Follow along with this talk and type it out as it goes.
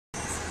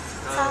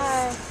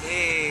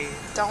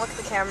don't look at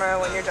the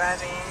camera when you're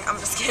driving. I'm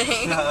just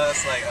kidding. No,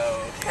 it's like,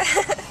 oh,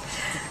 okay.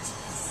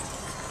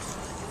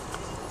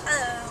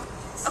 Hello.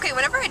 Okay,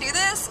 whenever I do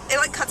this, it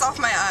like cuts off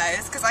my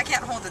eyes because I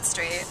can't hold it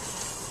straight.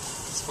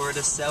 It's for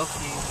the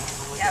selfie.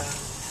 Oh yep.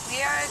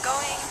 We are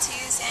going to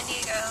San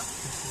Diego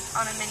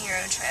on a mini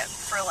road trip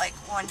for like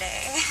one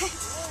day.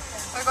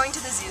 We're going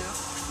to the zoo,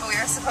 but we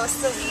were supposed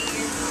to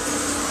leave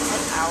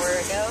an hour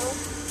ago.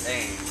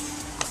 Dang.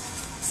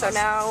 So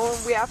now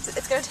we have to,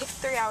 it's gonna take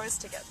 3 hours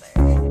to get there.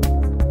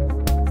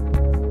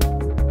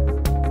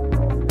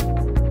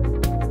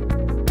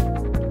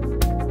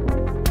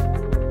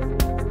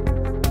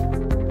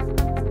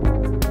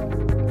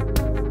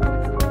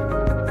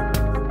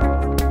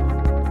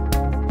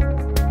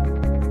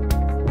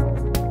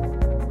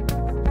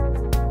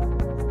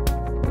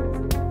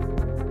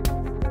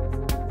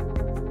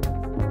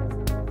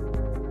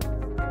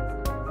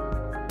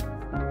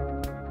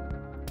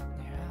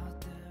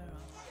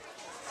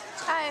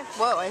 Hi.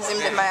 Whoa, I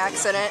zoomed in by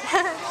accident.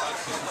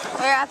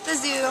 We're at the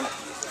zoo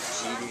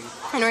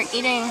and we're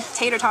eating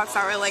tater tots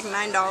that were like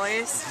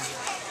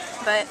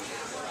 $9. But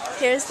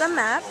here's the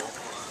map.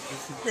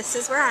 This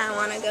is where I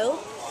want to go.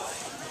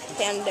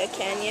 Panda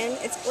Canyon.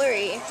 It's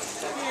blurry.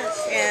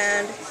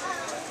 And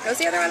what was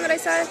the other one that I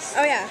said?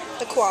 Oh yeah,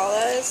 the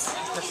koalas.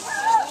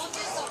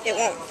 It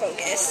won't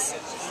focus.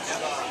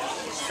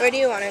 Where do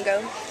you want to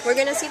go? We're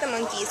gonna see the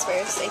monkeys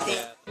first, I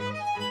think.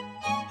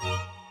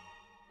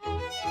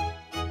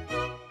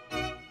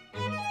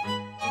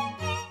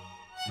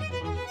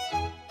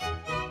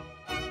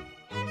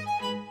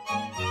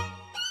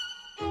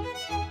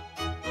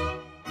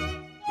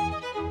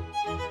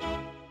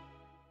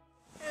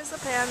 Here's the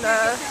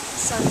panda.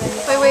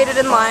 We waited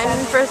in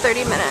line for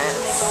 30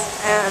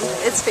 minutes and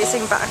it's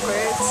facing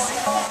backwards.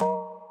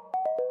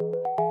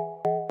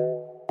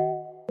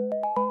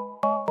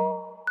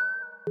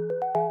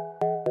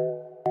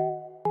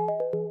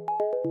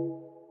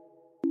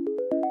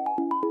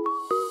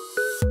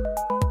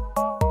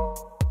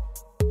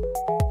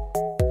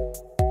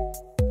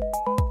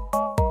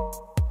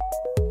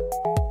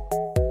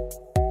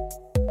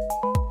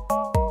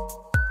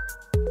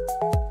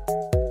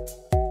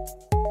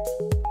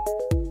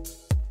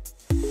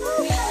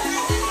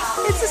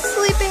 It's a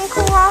sleeping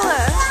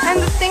koala,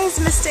 and the thing's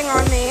misting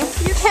on me.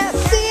 You can't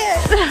see it.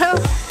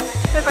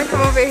 If I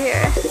come over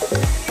here.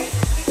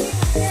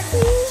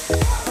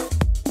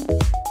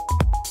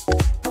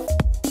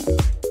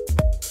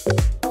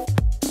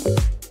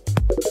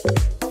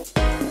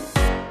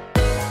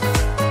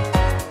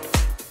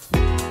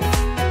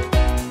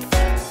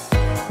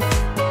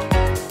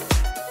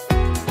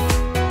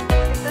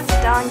 This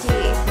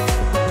donkey,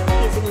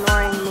 he's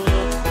ignoring me.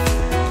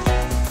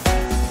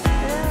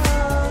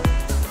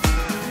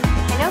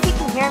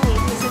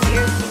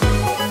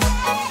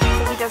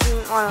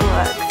 Want to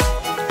look.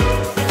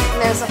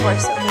 And there's a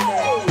horse over there.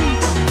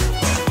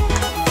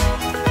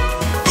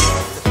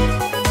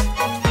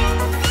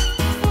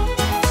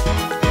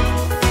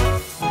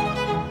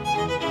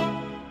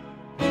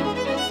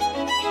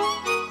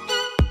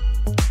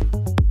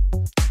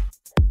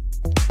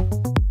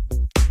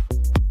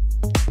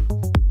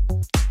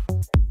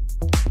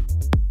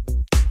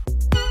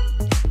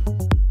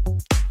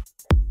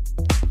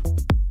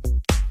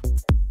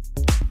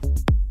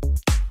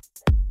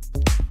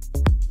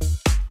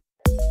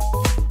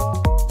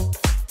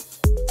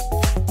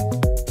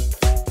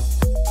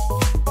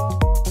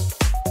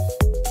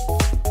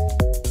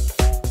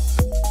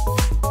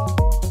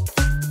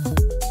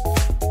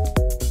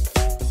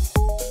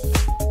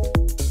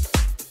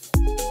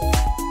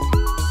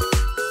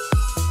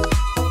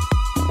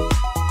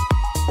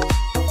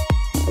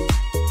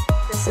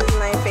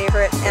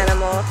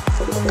 Animal,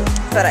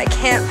 but I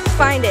can't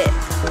find it.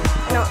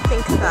 I don't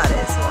think that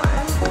is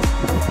one.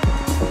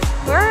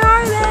 Where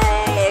are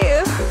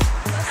they?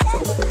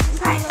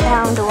 I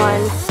found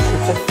one.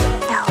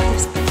 No,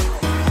 there's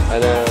I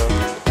know.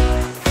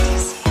 Do you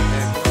see it?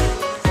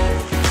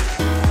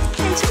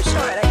 I'm too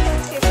short, I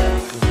can't see it.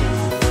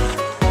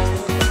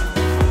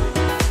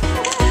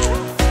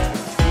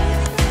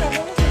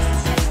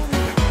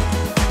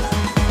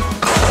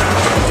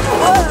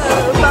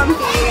 Whoa,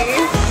 bumpy.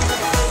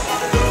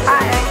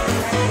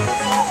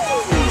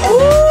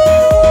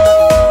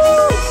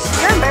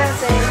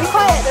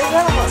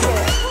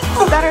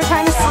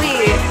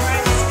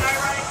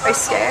 Are you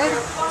scared?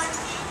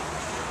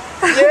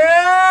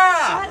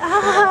 Yeah! Shut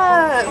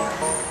up!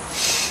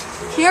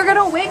 You're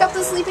gonna wake up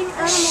the sleeping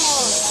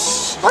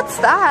animals. What's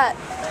that?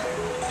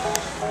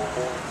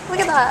 Look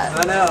at that.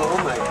 I know, oh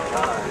my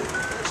god.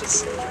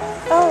 Just...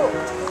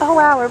 Oh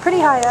wow, we're pretty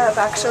high up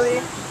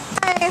actually.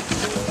 Hi!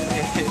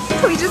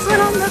 We just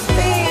went on the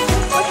thing.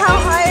 Look how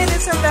high it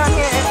is from down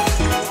here.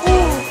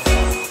 Ooh,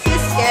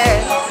 he's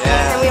scared.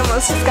 Yeah. And we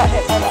almost just got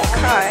hit by that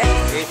car.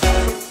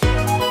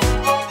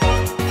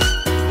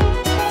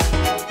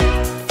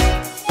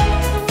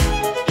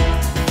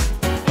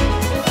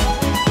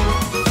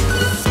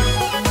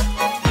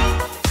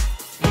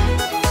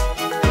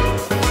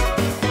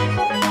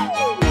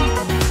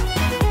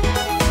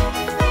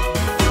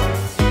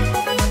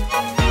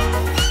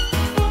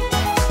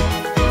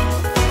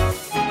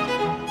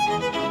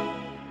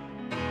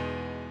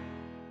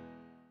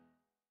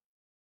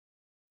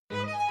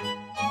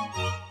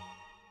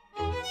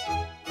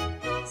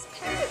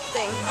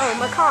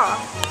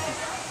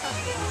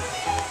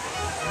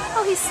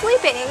 Oh, he's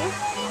sleeping.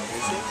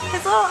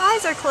 His little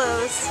eyes are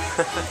closed.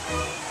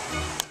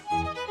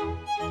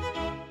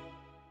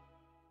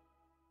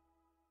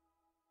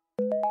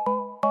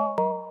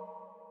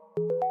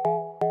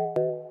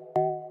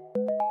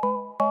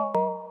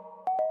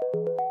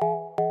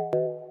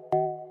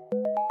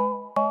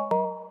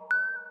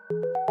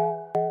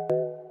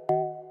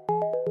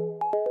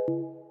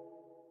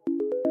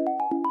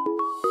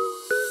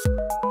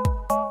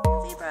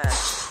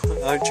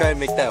 I'm trying to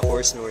make that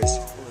horse noise.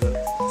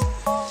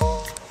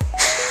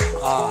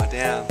 Oh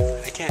damn!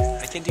 I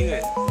can't do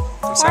it.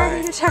 I'm sorry. Why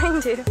are you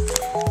trying to?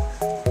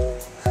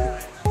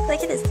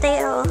 Look at his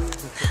tail.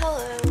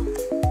 Hello.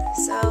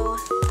 So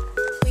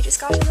we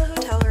just got to the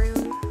hotel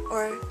room,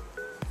 or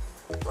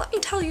let me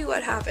tell you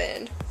what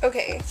happened.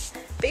 Okay,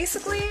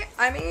 basically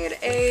I made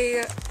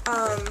a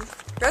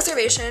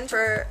reservation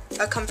for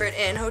a Comfort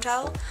Inn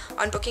hotel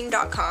on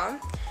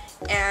booking.com,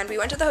 and we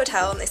went to the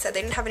hotel and they said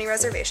they didn't have any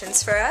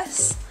reservations for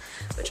us,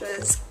 which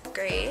was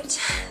great.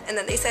 And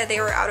then they said they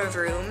were out of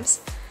rooms,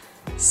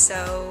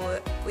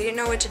 so we didn't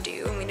know what to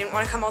do, and we didn't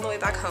want to come all the way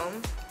back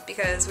home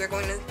because we were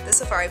going to the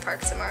safari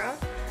park tomorrow.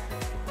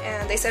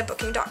 And they said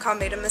booking.com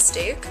made a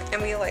mistake,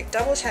 and we like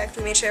double checked,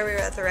 we made sure we were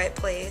at the right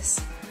place,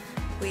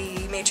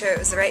 we made sure it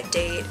was the right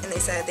date, and they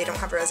said they don't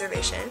have a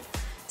reservation.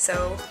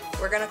 So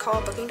we're gonna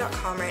call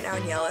booking.com right now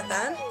and yell at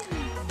them.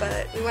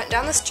 But we went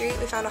down the street,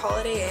 we found a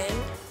Holiday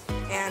Inn,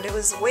 and it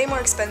was way more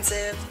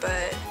expensive,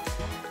 but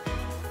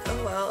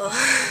oh well.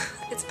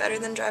 It's better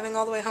than driving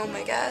all the way home,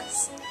 I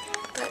guess.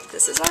 But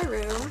this is our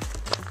room.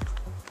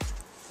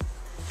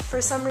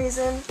 For some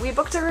reason, we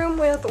booked a room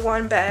with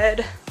one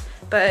bed,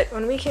 but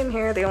when we came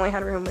here, they only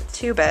had a room with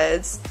 2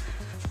 beds,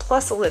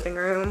 plus a living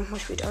room,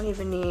 which we don't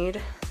even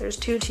need. There's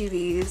 2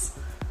 TVs,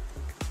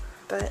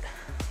 but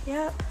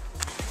yeah.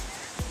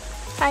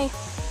 Hi.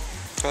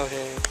 Oh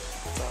hey.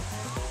 What's up?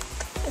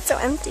 It's so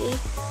empty.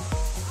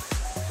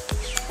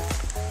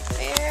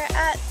 We're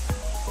at,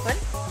 what?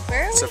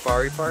 Where are we?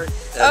 Safari Park?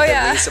 Oh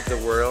yeah. The least of the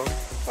world.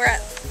 We're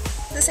at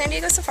the San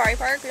Diego Safari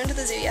Park. We went to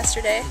the zoo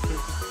yesterday.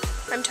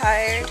 I'm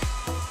tired.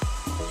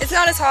 It's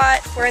not as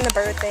hot. We're in the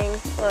bird thing.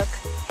 Look.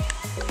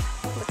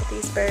 Look at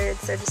these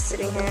birds. They're just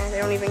sitting here. They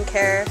don't even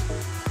care.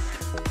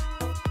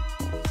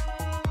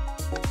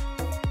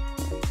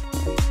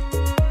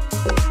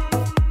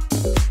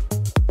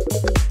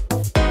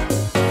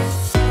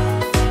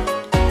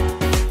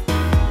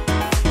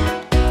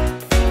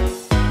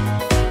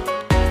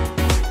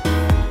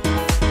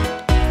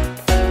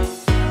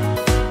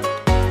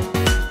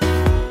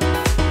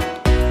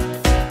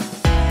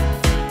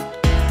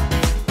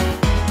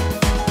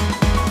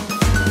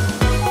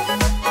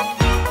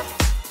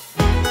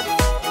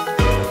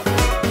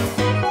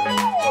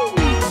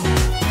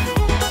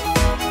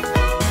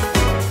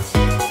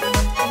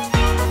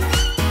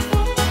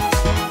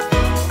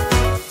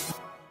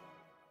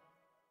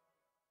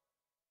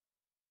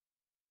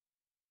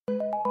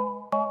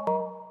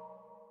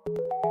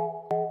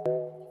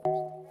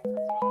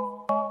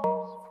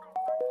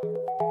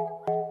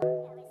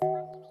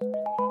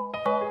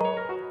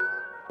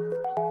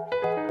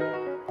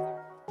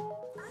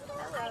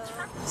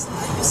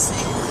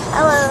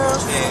 Hello.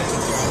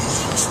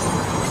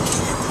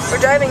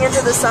 We're driving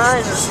into the sun.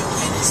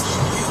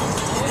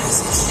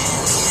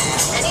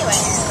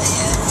 Anyway,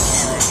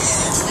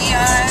 we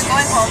are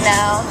going home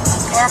now.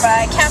 We're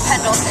by Camp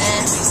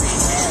Pendleton.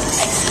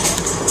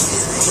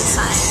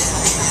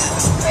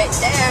 Right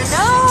there.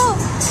 No!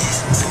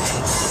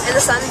 And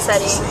the sun's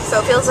setting, so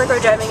it feels like we're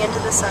driving into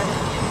the sun.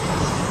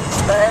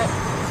 But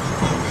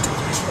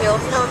we'll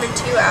be home in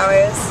 2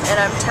 hours, and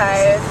I'm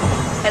tired,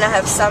 and I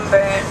have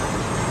sunburn,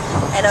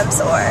 and I'm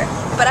sore.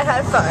 But I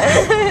had fun.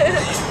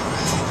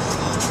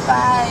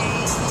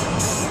 Bye.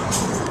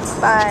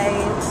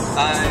 Bye.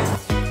 Bye.